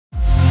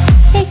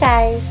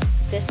Guys,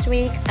 this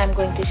week I'm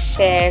going to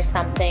share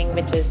something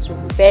which is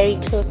very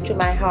close to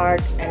my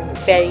heart and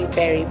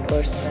very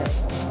personal.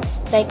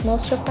 Like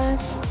most of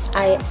us,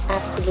 I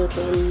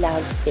absolutely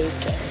love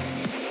baking,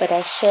 but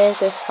I share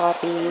this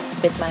hobby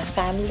with my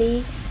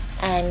family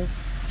and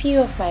few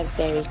of my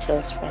very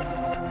close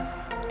friends.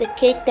 The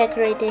cake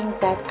decorating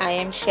that I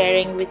am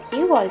sharing with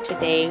you all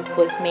today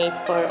was made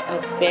for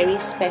a very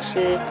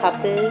special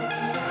couple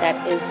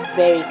that is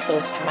very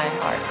close to my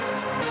heart.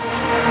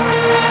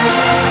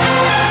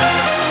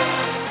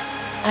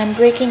 I'm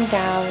breaking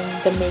down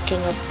the making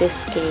of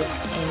this cake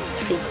in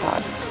 3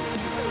 parts.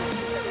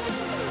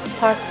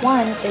 Part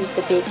 1 is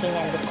the baking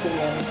and the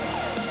cooling.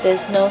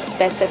 There's no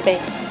specific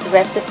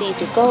recipe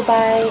to go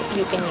by.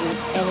 You can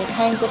use any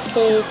kinds of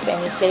cakes,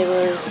 any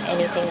flavors,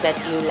 anything that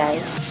you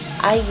like.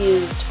 I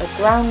used a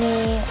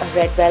brownie, a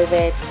red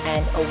velvet,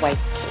 and a white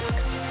cake.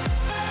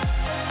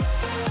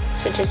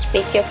 So just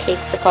bake your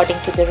cakes according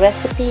to the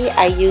recipe.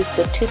 I used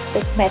the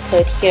toothpick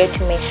method here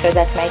to make sure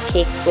that my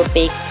cakes were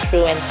baked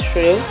through and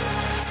through,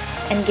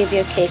 and give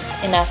your cakes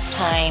enough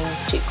time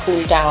to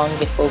cool down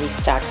before we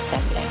start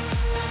assembling.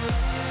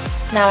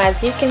 Now,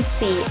 as you can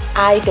see,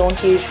 I don't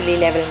usually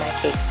level my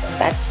cakes, and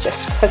that's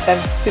just because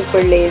I'm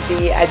super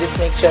lazy. I just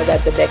make sure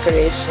that the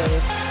decoration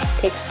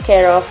takes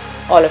care of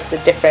all of the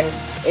different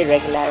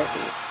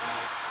irregularities.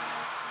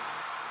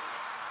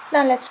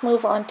 Now let's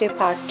move on to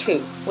part 2,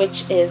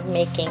 which is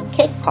making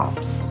cake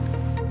pops.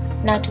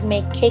 Now, to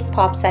make cake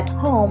pops at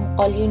home,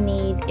 all you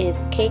need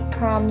is cake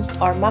crumbs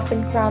or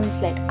muffin crumbs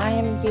like I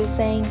am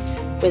using,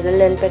 with a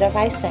little bit of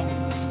icing.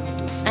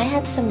 I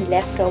had some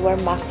leftover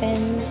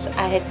muffins.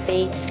 I had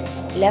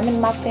baked lemon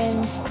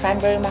muffins,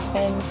 cranberry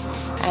muffins,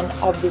 and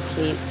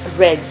obviously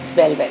red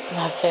velvet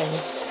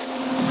muffins.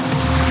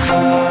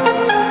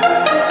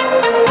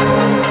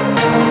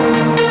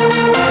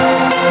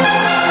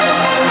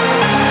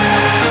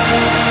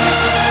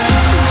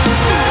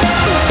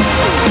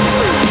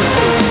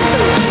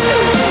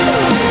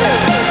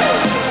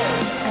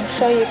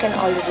 You can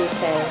already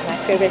tell my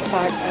favorite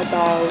part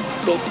about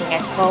baking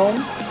at home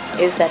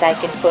is that I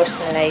can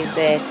personalize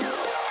it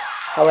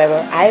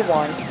however I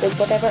want with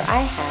whatever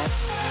I have.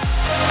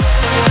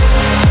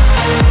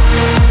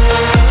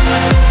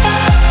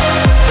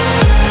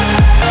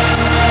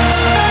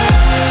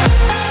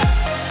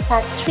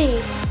 Part 3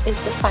 is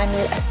the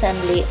final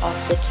assembly of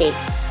the cake.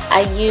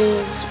 I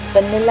used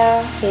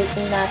vanilla,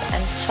 hazelnut,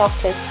 and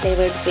chocolate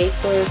flavored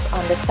wafers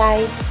on the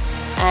sides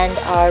and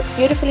our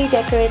beautifully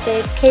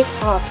decorated cake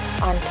pops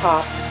on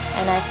top,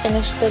 and I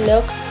finished the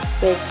look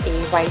with a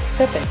white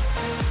ribbon.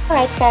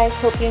 Alright guys,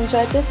 hope you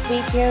enjoyed this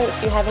video.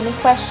 If you have any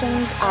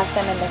questions, ask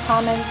them in the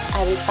comments.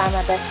 I will try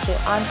my best to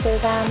answer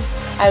them.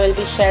 I will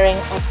be sharing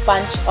a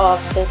bunch of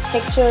the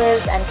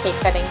pictures and cake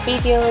cutting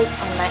videos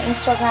on my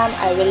Instagram.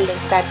 I will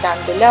link that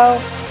down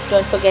below.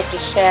 Don't forget to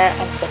share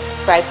and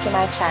subscribe to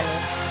my channel.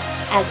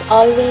 As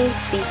always,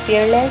 be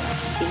fearless,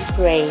 be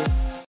brave.